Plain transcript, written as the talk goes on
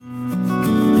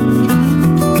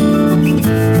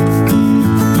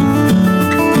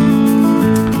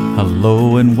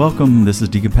welcome. This is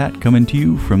Deacon Pat coming to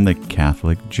you from the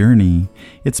Catholic Journey.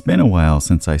 It's been a while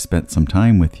since I spent some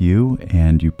time with you,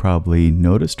 and you probably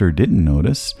noticed or didn't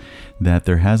notice that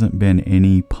there hasn't been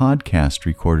any podcast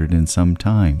recorded in some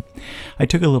time. I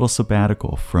took a little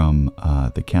sabbatical from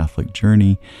the Catholic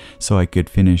Journey so I could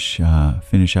finish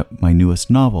up my newest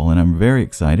novel, and I'm very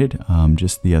excited.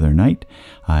 Just the other night,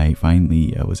 I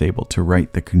finally was able to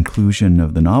write the conclusion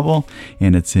of the novel,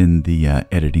 and it's in the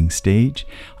editing stage.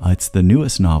 It's the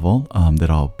newest novel that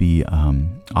I'll be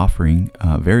offering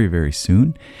very, very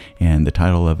soon, and the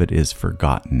title of it is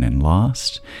Forgotten and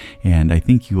Lost, and I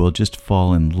think you will just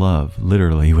fall in love,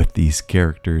 literally, with these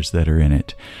characters that are in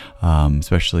it,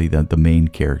 especially the main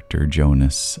character,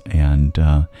 Jonas.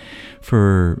 And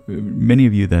for many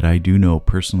of you that I do know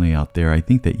personally out there, I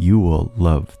think that you will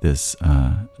love the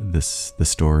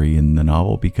story in the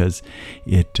novel, because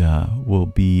it will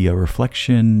be a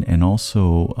reflection, and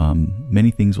also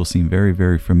many things will seem very,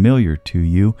 very familiar to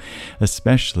you,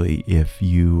 especially if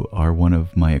you are one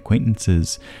of my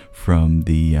acquaintances from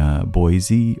the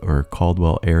Boise or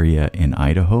Caldwell area in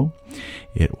Idaho.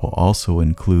 It will also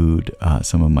include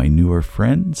some of my newer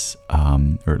friends,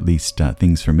 or at least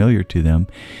things familiar to them,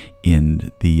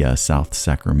 in the South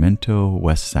Sacramento,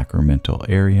 West Sacramento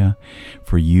area.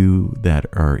 For you that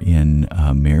are in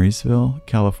Marysville,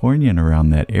 California, and around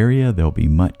that area, there'll be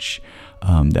much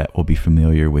that will be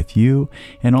familiar with you.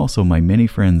 And also my many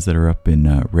friends that are up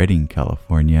in Redding,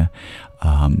 California.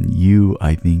 You,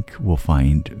 I think, will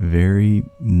find very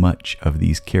much of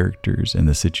these characters and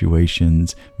the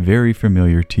situations very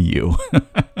familiar to you.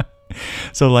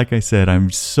 So like I said,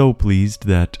 I'm so pleased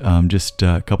that just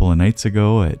a couple of nights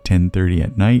ago at 10:30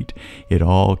 at night, it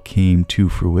all came to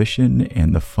fruition,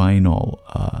 and the final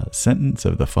sentence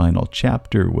of the final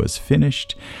chapter was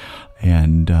finished.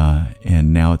 And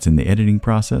now it's in the editing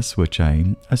process, which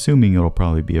I'm assuming it'll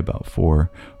probably be about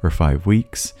 4 or 5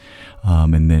 weeks.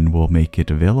 And then we'll make it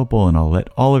available, and I'll let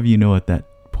all of you know at that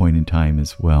point in time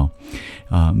as well.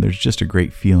 There's just a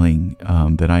great feeling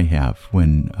that I have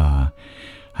when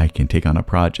I can take on a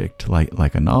project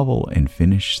like a novel and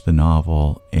finish the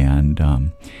novel, and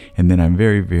then I'm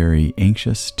very, very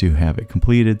anxious to have it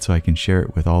completed so I can share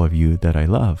it with all of you that I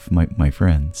love, my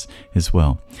friends as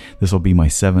well. This will be my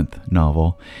 7th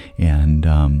novel, and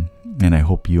I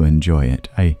hope you enjoy it.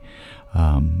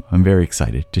 I'm very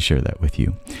excited to share that with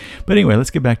you. But anyway,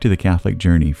 let's get back to the Catholic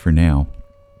Journey for now.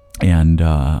 And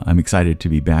I'm excited to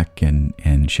be back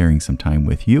and sharing some time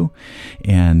with you.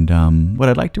 And what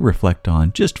I'd like to reflect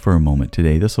on just for a moment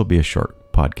today, this will be a short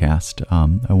podcast.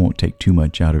 I won't take too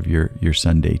much out of your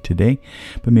Sunday today,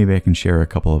 but maybe I can share a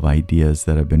couple of ideas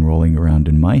that have been rolling around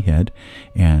in my head,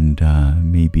 and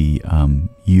maybe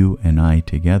you and I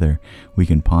together, we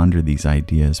can ponder these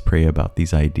ideas, pray about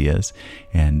these ideas,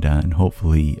 and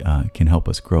hopefully can help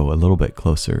us grow a little bit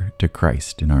closer to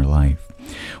Christ in our life.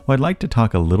 Well, I'd like to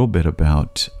talk a little bit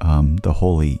about the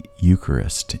Holy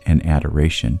Eucharist and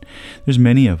adoration. There's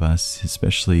many of us,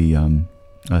 especially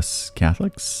us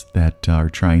Catholics, that are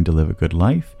trying to live a good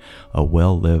life, a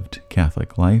well-lived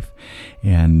Catholic life,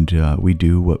 and we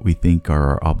do what we think are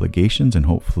our obligations, and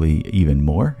hopefully even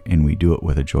more, and we do it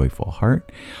with a joyful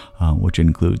heart, which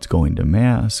includes going to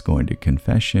Mass, going to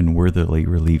confession, worthily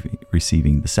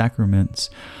receiving the sacraments,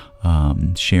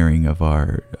 sharing of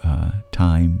our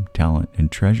time, talent,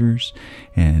 and treasures,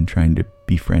 and trying to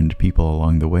befriend people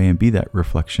along the way and be that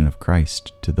reflection of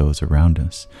Christ to those around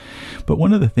us. But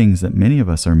one of the things that many of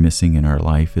us are missing in our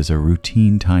life is a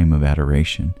routine time of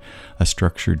adoration, a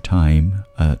structured time,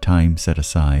 a time set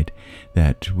aside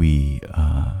that we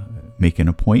make an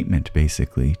appointment,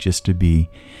 basically, just to be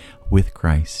with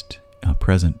Christ,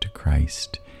 present to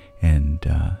Christ,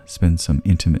 and spend some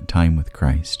intimate time with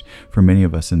Christ. For many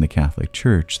of us in the Catholic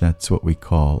Church, that's what we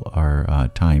call our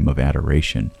time of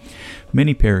adoration.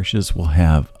 Many parishes will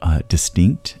have a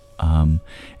distinct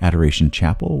adoration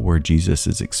chapel where Jesus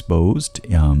is exposed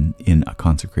in a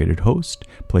consecrated host,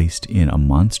 placed in a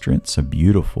monstrance, a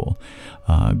beautiful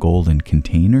golden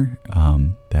container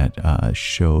that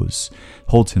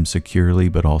holds him securely,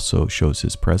 but also shows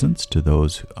his presence to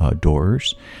those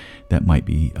adorers that might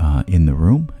be in the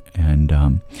room.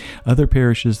 And other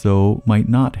parishes, though, might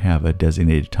not have a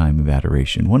designated time of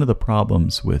adoration. One of the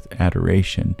problems with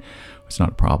adoration, it's not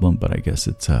a problem, but I guess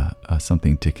it's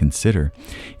something to consider,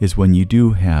 is when you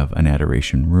do have an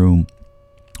adoration room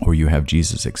or you have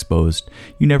Jesus exposed,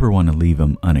 you never want to leave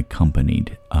him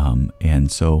unaccompanied. And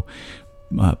so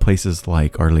places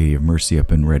like Our Lady of Mercy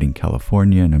up in Redding,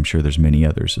 California, and I'm sure there's many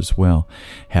others as well,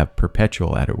 have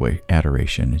perpetual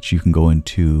adoration. You can go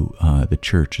into the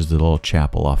church. There's a little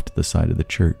chapel off to the side of the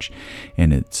church,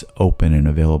 and it's open and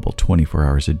available 24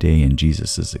 hours a day, and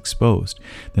Jesus is exposed.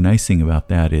 The nice thing about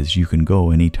that is you can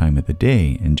go any time of the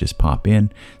day and just pop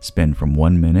in, spend from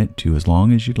 1 minute to as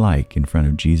long as you'd like in front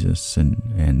of Jesus,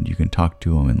 and you can talk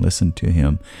to him and listen to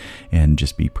him and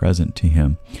just be present to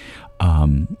him.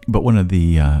 But one of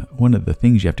the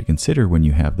things you have to consider when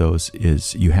you have those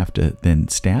is you have to then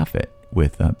staff it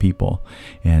with people,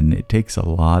 and it takes a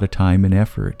lot of time and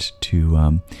effort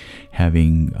to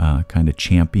having kind of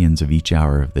champions of each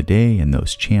hour of the day, and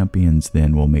those champions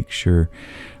then will make sure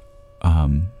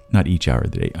not each hour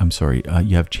of the day, I'm sorry,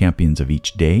 you have champions of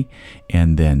each day,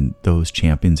 and then those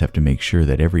champions have to make sure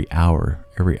that every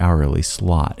hourly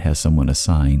slot has someone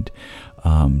assigned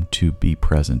to be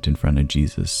present in front of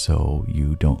Jesus, so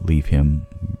you don't leave him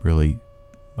really,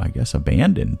 I guess,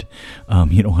 abandoned.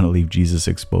 You don't want to leave Jesus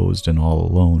exposed and all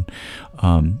alone.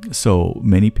 So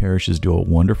many parishes do a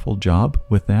wonderful job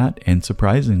with that, and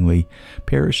surprisingly,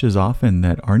 parishes often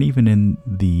that aren't even in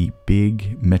the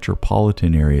big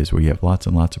metropolitan areas where you have lots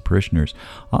and lots of parishioners,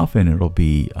 often it'll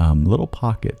be little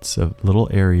pockets of little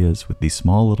areas with these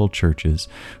small little churches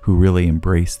who really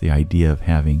embrace the idea of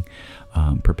having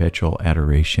perpetual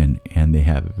adoration, and they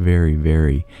have very,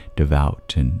 very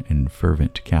devout and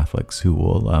fervent Catholics who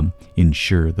will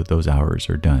ensure that those hours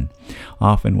are done.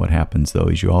 Often what happens, though,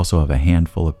 is you also have a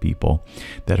handful of people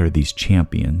that are these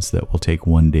champions that will take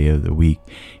one day of the week,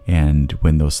 and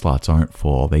when those slots aren't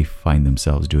full, they find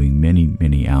themselves doing many,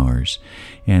 many hours.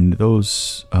 And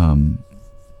those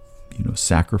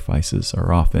sacrifices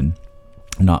are often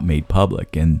not made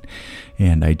public, and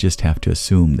I just have to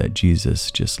assume that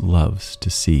Jesus just loves to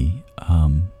see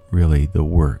really the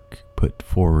work put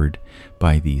forward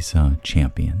by these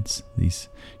champions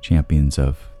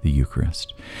of the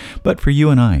Eucharist. But for you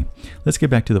and I, let's get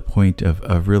back to the point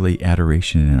of really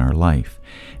adoration in our life,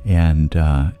 and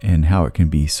how it can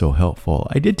be so helpful.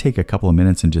 I did take a couple of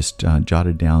minutes and just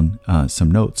jotted down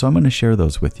some notes, so I'm going to share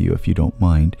those with you if you don't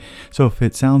mind. So if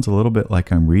it sounds a little bit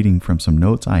like I'm reading from some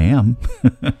notes, I am.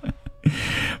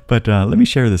 But let me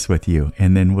share this with you,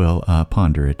 and then we'll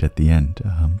ponder it at the end.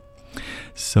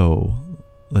 So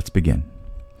let's begin.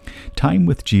 Time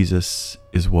with Jesus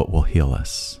is what will heal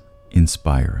us,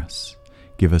 inspire us,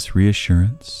 give us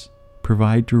reassurance,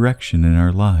 provide direction in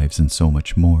our lives, and so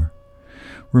much more.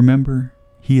 Remember,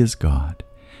 He is God,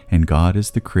 and God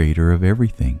is the creator of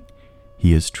everything.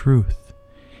 He is truth.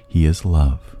 He is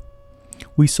love.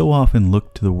 We so often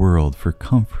look to the world for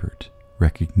comfort,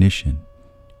 recognition,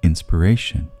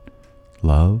 inspiration,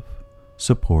 love,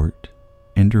 support,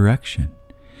 and direction.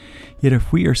 Yet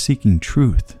if we are seeking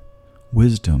truth,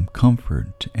 wisdom,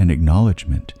 comfort, and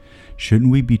acknowledgement,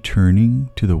 shouldn't we be turning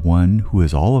to the one who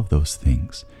is all of those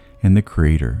things and the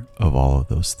creator of all of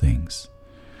those things?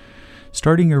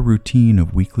 Starting a routine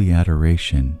of weekly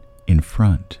adoration in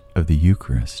front of the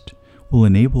Eucharist will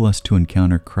enable us to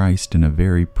encounter Christ in a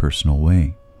very personal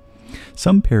way.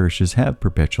 Some parishes have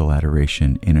perpetual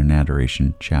adoration in an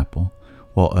adoration chapel,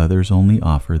 while others only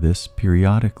offer this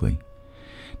periodically.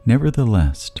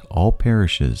 Nevertheless, all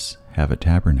parishes have a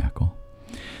tabernacle.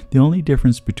 The only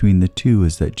difference between the two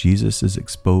is that Jesus is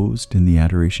exposed in the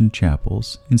adoration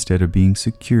chapels instead of being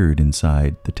secured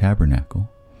inside the tabernacle.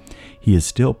 He is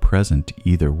still present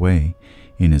either way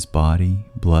in his body,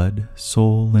 blood,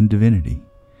 soul, and divinity.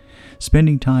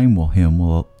 Spending time with him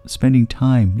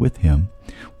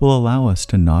will allow us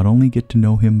to not only get to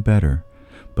know him better,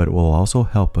 but it will also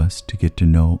help us to get to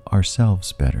know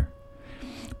ourselves better.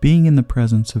 Being in the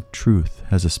presence of truth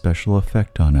has a special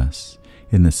effect on us,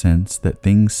 in the sense that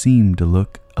things seem to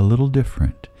look a little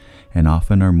different and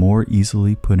often are more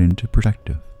easily put into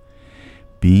perspective.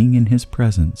 Being in his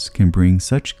presence can bring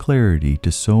such clarity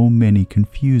to so many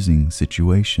confusing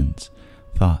situations,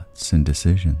 thoughts, and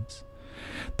decisions.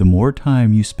 The more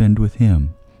time you spend with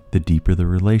him, the deeper the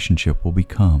relationship will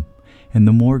become, and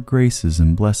the more graces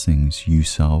and blessings you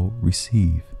shall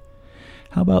receive.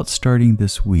 How about starting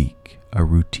this week a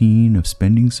routine of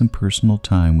spending some personal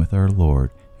time with our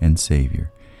Lord and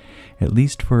Savior, at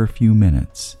least for a few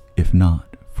minutes, if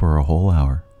not for a whole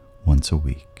hour, once a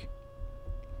week?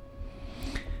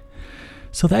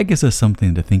 So that gives us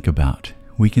something to think about.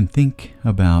 We can think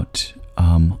about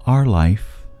our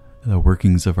life, the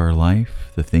workings of our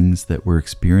life, the things that we're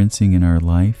experiencing in our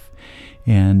life,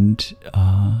 and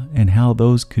how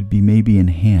those could be maybe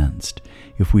enhanced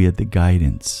if we had the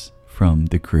guidance from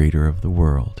the Creator of the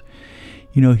world.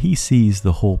 You know, He sees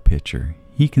the whole picture.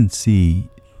 He can see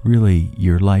really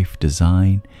your life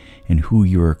design and who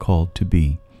you are called to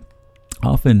be.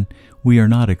 Often we are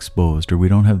not exposed, or we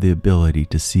don't have the ability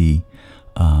to see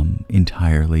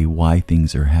entirely why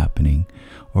things are happening,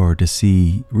 or to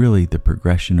see really the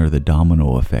progression or the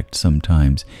domino effect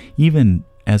sometimes, even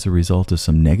as a result of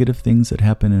some negative things that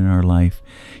happen in our life.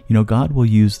 God will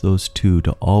use those two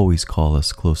to always call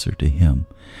us closer to Him.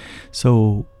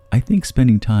 So I think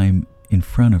spending time in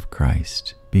front of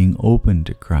Christ, being open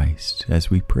to Christ, as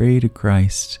we pray to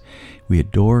Christ, we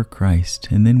adore Christ,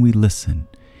 and then we listen.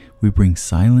 We bring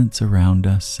silence around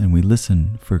us, and we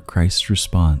listen for Christ's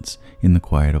response in the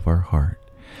quiet of our heart.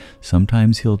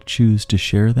 Sometimes He'll choose to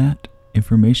share that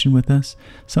information with us.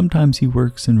 Sometimes He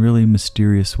works in really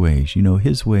mysterious ways.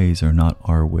 His ways are not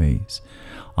our ways.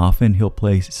 Often He'll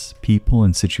place people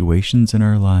and situations in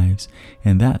our lives,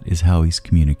 and that is how He's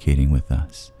communicating with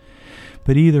us.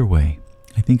 But either way,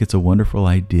 I think it's a wonderful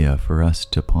idea for us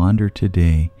to ponder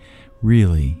today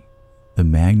really the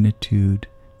magnitude,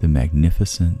 the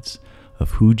magnificence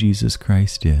of who Jesus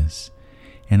Christ is,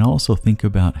 and also think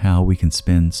about how we can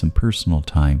spend some personal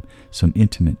time, some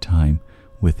intimate time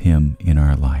with Him in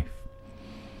our life.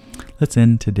 Let's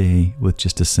end today with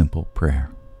just a simple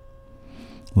prayer.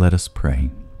 Let us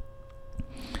pray.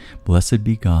 Blessed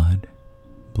be God,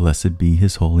 blessed be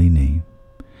His holy name,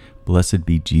 blessed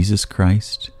be Jesus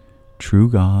Christ, true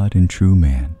God and true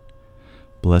man.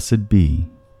 Blessed be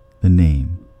the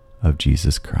name of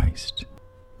Jesus Christ.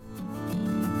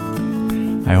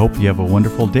 I hope you have a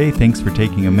wonderful day. Thanks for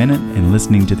taking a minute and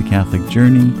listening to The Catholic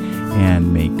Journey,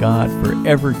 and may God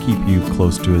forever keep you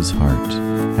close to His heart.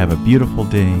 Have a beautiful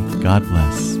day. God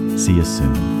bless. See you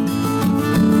soon.